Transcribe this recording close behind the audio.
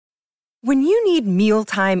When you need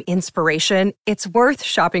mealtime inspiration, it's worth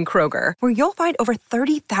shopping Kroger, where you'll find over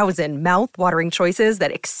 30,000 mouth-watering choices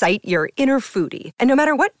that excite your inner foodie. And no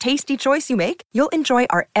matter what tasty choice you make, you'll enjoy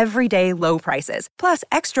our everyday low prices, plus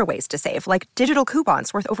extra ways to save, like digital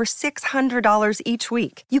coupons worth over $600 each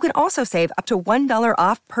week. You can also save up to $1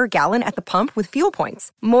 off per gallon at the pump with fuel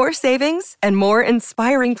points. More savings and more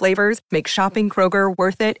inspiring flavors make shopping Kroger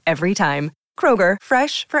worth it every time. Kroger,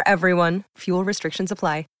 fresh for everyone. Fuel restrictions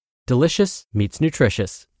apply. Delicious meets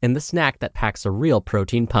nutritious in the snack that packs a real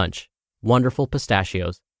protein punch. Wonderful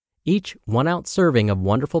Pistachios. Each 1-ounce serving of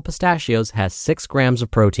Wonderful Pistachios has 6 grams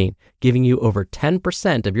of protein, giving you over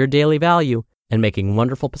 10% of your daily value and making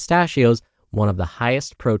Wonderful Pistachios one of the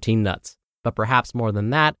highest protein nuts. But perhaps more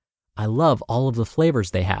than that, I love all of the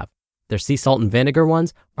flavors they have. Their sea salt and vinegar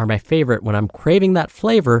ones are my favorite when I'm craving that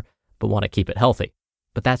flavor but want to keep it healthy.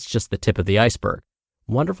 But that's just the tip of the iceberg.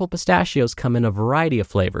 Wonderful Pistachios come in a variety of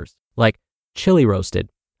flavors, like chili roasted,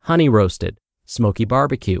 honey roasted, smoky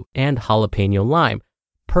barbecue, and jalapeno lime,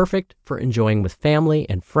 perfect for enjoying with family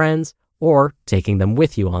and friends or taking them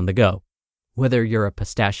with you on the go. Whether you're a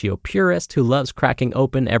pistachio purist who loves cracking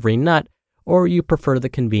open every nut, or you prefer the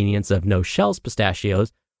convenience of no-shells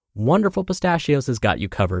pistachios, Wonderful Pistachios has got you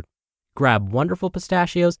covered. Grab Wonderful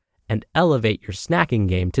Pistachios and elevate your snacking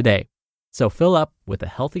game today. So fill up with a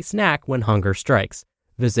healthy snack when hunger strikes.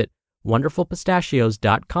 Visit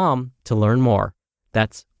wonderfulpistachios.com to learn more.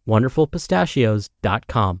 That's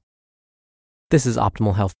wonderfulpistachios.com. This is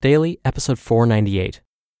Optimal Health Daily, episode 498.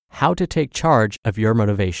 How to Take Charge of Your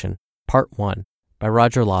Motivation, Part 1, by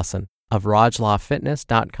Roger Lawson of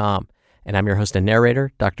RajLawFitness.com. And I'm your host and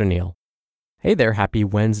narrator, Dr. Neil. Hey there, happy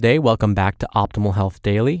Wednesday. Welcome back to Optimal Health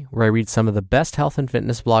Daily, where I read some of the best health and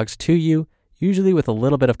fitness blogs to you, usually with a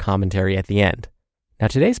little bit of commentary at the end. Now,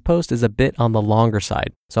 today's post is a bit on the longer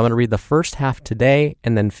side, so I'm going to read the first half today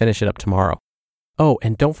and then finish it up tomorrow. Oh,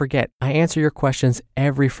 and don't forget, I answer your questions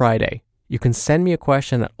every Friday. You can send me a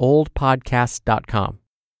question at oldpodcasts.com.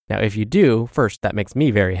 Now, if you do, first, that makes me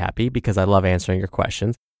very happy because I love answering your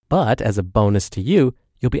questions. But as a bonus to you,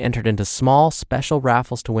 you'll be entered into small, special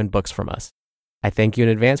raffles to win books from us. I thank you in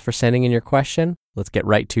advance for sending in your question. Let's get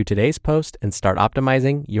right to today's post and start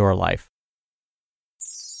optimizing your life.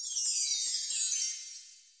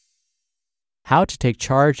 How to Take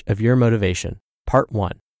Charge of Your Motivation, Part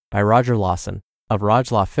 1, by Roger Lawson of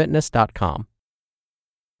RajLawFitness.com.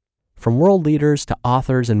 From world leaders to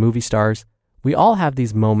authors and movie stars, we all have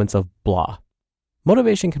these moments of blah.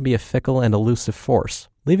 Motivation can be a fickle and elusive force,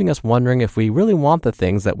 leaving us wondering if we really want the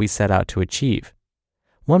things that we set out to achieve.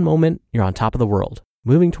 One moment, you're on top of the world,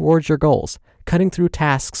 moving towards your goals, cutting through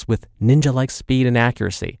tasks with ninja-like speed and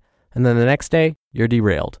accuracy, and then the next day, you're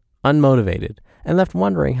derailed, unmotivated, and left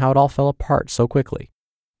wondering how it all fell apart so quickly.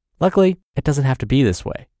 Luckily, it doesn't have to be this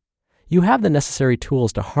way. You have the necessary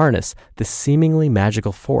tools to harness this seemingly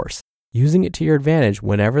magical force, using it to your advantage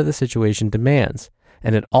whenever the situation demands,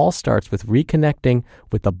 and it all starts with reconnecting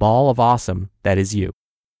with the ball of awesome that is you.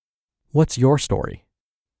 What's your story?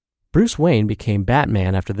 Bruce Wayne became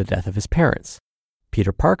Batman after the death of his parents.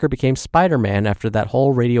 Peter Parker became Spider-Man after that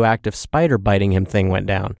whole radioactive spider biting him thing went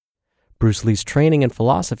down. Bruce Lee's training and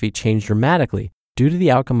philosophy changed dramatically due to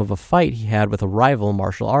the outcome of a fight he had with a rival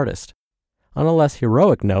martial artist. On a less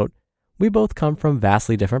heroic note, we both come from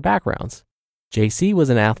vastly different backgrounds. JC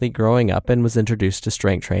was an athlete growing up and was introduced to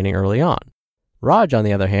strength training early on. Raj, on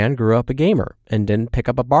the other hand, grew up a gamer and didn't pick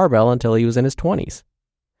up a barbell until he was in his 20s.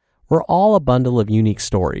 We're all a bundle of unique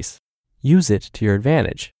stories. Use it to your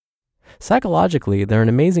advantage. Psychologically, they're an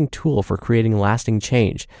amazing tool for creating lasting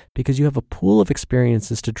change because you have a pool of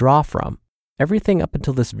experiences to draw from. Everything up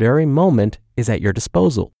until this very moment is at your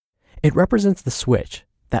disposal. It represents the switch,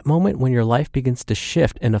 that moment when your life begins to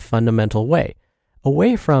shift in a fundamental way,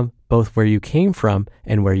 away from both where you came from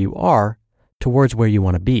and where you are, towards where you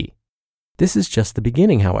want to be. This is just the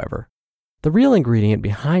beginning, however. The real ingredient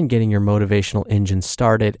behind getting your motivational engine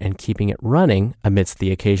started and keeping it running amidst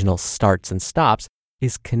the occasional starts and stops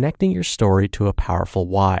is connecting your story to a powerful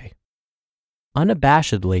why.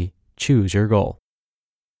 Unabashedly choose your goal.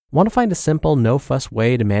 Want to find a simple, no-fuss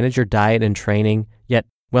way to manage your diet and training, yet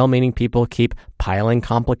well-meaning people keep piling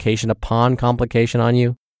complication upon complication on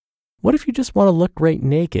you? What if you just want to look great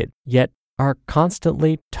naked, yet are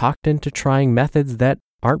constantly talked into trying methods that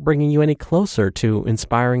aren't bringing you any closer to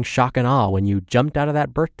inspiring shock and awe when you jumped out of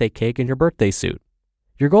that birthday cake in your birthday suit?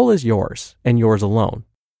 Your goal is yours, and yours alone.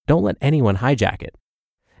 Don't let anyone hijack it.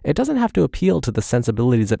 It doesn't have to appeal to the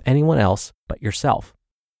sensibilities of anyone else but yourself.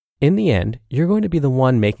 In the end, you're going to be the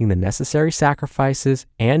one making the necessary sacrifices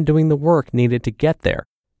and doing the work needed to get there,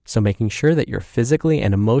 so making sure that you're physically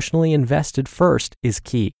and emotionally invested first is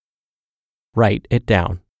key. Write it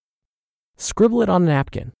down. Scribble it on a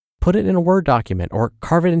napkin, put it in a Word document, or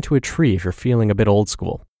carve it into a tree if you're feeling a bit old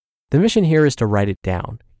school. The mission here is to write it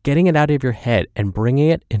down, getting it out of your head and bringing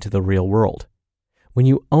it into the real world. When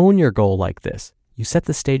you own your goal like this, you set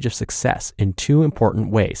the stage of success in two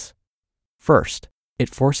important ways. First,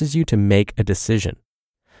 it forces you to make a decision.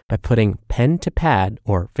 By putting pen to pad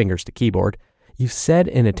or fingers to keyboard, you've said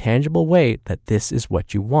in a tangible way that this is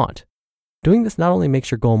what you want. Doing this not only makes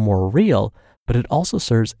your goal more real, but it also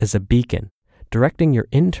serves as a beacon, directing your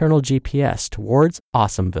internal GPS towards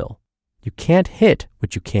Awesomeville. You can't hit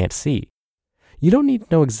what you can't see. You don't need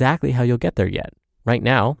to know exactly how you'll get there yet. Right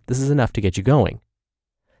now, this is enough to get you going.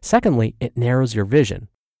 Secondly, it narrows your vision.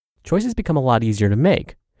 Choices become a lot easier to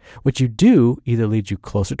make. What you do either leads you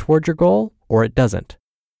closer towards your goal or it doesn't.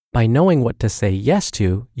 By knowing what to say yes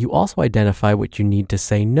to, you also identify what you need to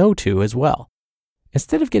say no to as well.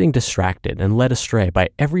 Instead of getting distracted and led astray by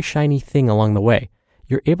every shiny thing along the way,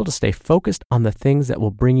 you're able to stay focused on the things that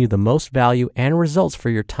will bring you the most value and results for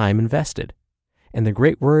your time invested. In the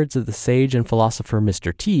great words of the sage and philosopher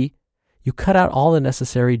Mr. T, you cut out all the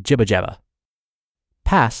necessary jibba-jabba.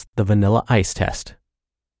 Pass the vanilla ice test.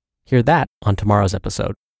 Hear that on tomorrow's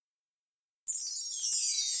episode.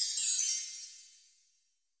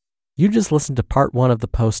 You just listened to part 1 of the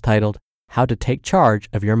post titled, How to Take Charge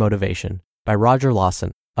of Your Motivation by Roger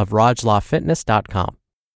Lawson of RajLawFitness.com.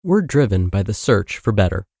 We're driven by the search for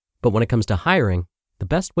better, but when it comes to hiring, the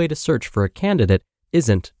best way to search for a candidate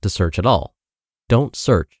isn't to search at all. Don't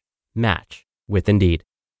search, match with Indeed.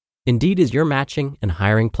 Indeed is your matching and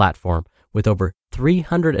hiring platform with over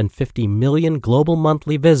 350 million global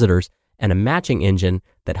monthly visitors and a matching engine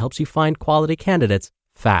that helps you find quality candidates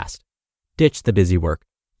fast. Ditch the busy work.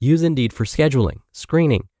 Use Indeed for scheduling,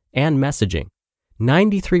 screening, and messaging.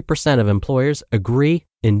 93% of employers agree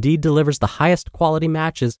Indeed delivers the highest quality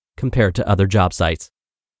matches compared to other job sites.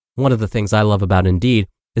 One of the things I love about Indeed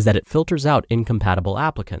is that it filters out incompatible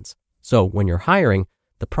applicants. So when you're hiring,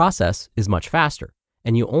 the process is much faster,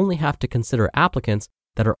 and you only have to consider applicants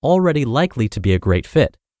that are already likely to be a great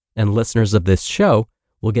fit. And listeners of this show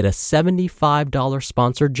will get a $75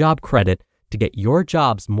 sponsored job credit to get your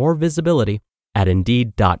jobs more visibility at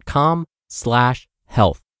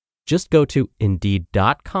Indeed.com/health. Just go to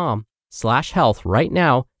Indeed.com/health right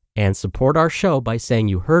now and support our show by saying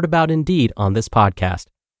you heard about Indeed on this podcast.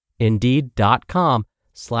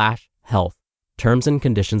 Indeed.com/health. Terms and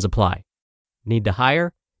conditions apply. Need to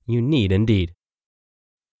hire? You need Indeed.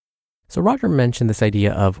 So Roger mentioned this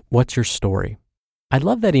idea of what's your story? I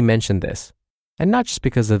love that he mentioned this, and not just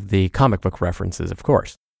because of the comic book references, of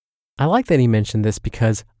course. I like that he mentioned this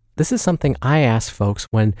because this is something I ask folks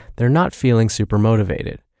when they're not feeling super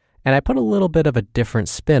motivated. And I put a little bit of a different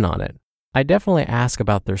spin on it. I definitely ask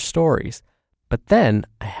about their stories, but then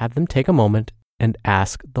I have them take a moment and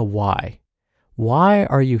ask the why. Why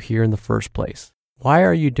are you here in the first place? Why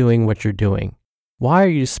are you doing what you're doing? Why are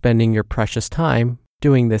you spending your precious time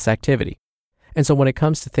doing this activity? And so when it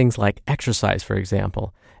comes to things like exercise, for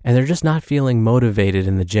example, and they're just not feeling motivated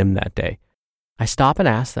in the gym that day, I stop and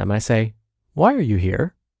ask them, I say, why are you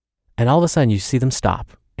here? And all of a sudden you see them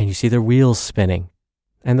stop and you see their wheels spinning.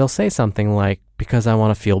 And they'll say something like, because I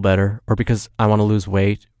want to feel better, or because I want to lose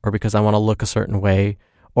weight, or because I want to look a certain way,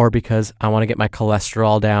 or because I want to get my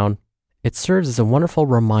cholesterol down. It serves as a wonderful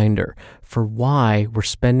reminder for why we're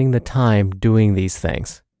spending the time doing these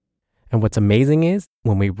things. And what's amazing is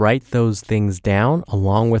when we write those things down,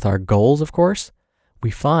 along with our goals, of course,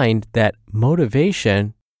 we find that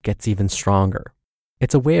motivation gets even stronger.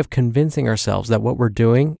 It's a way of convincing ourselves that what we're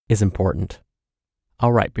doing is important.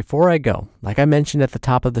 All right, before I go, like I mentioned at the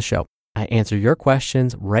top of the show, I answer your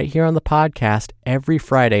questions right here on the podcast every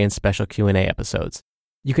Friday in special Q&A episodes.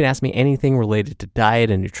 You can ask me anything related to diet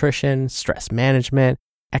and nutrition, stress management,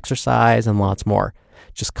 exercise, and lots more.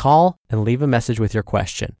 Just call and leave a message with your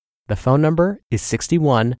question. The phone number is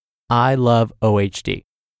 61 I love OHD.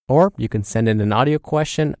 Or you can send in an audio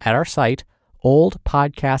question at our site,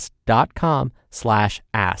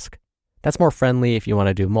 oldpodcast.com/ask. That's more friendly if you want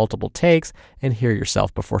to do multiple takes and hear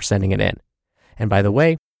yourself before sending it in. And by the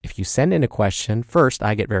way, if you send in a question, first,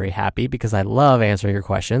 I get very happy because I love answering your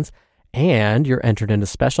questions, and you're entered into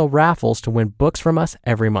special raffles to win books from us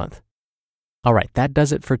every month. All right, that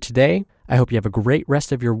does it for today. I hope you have a great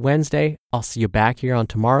rest of your Wednesday. I'll see you back here on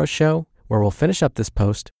tomorrow's show, where we'll finish up this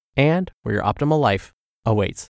post and where your optimal life awaits.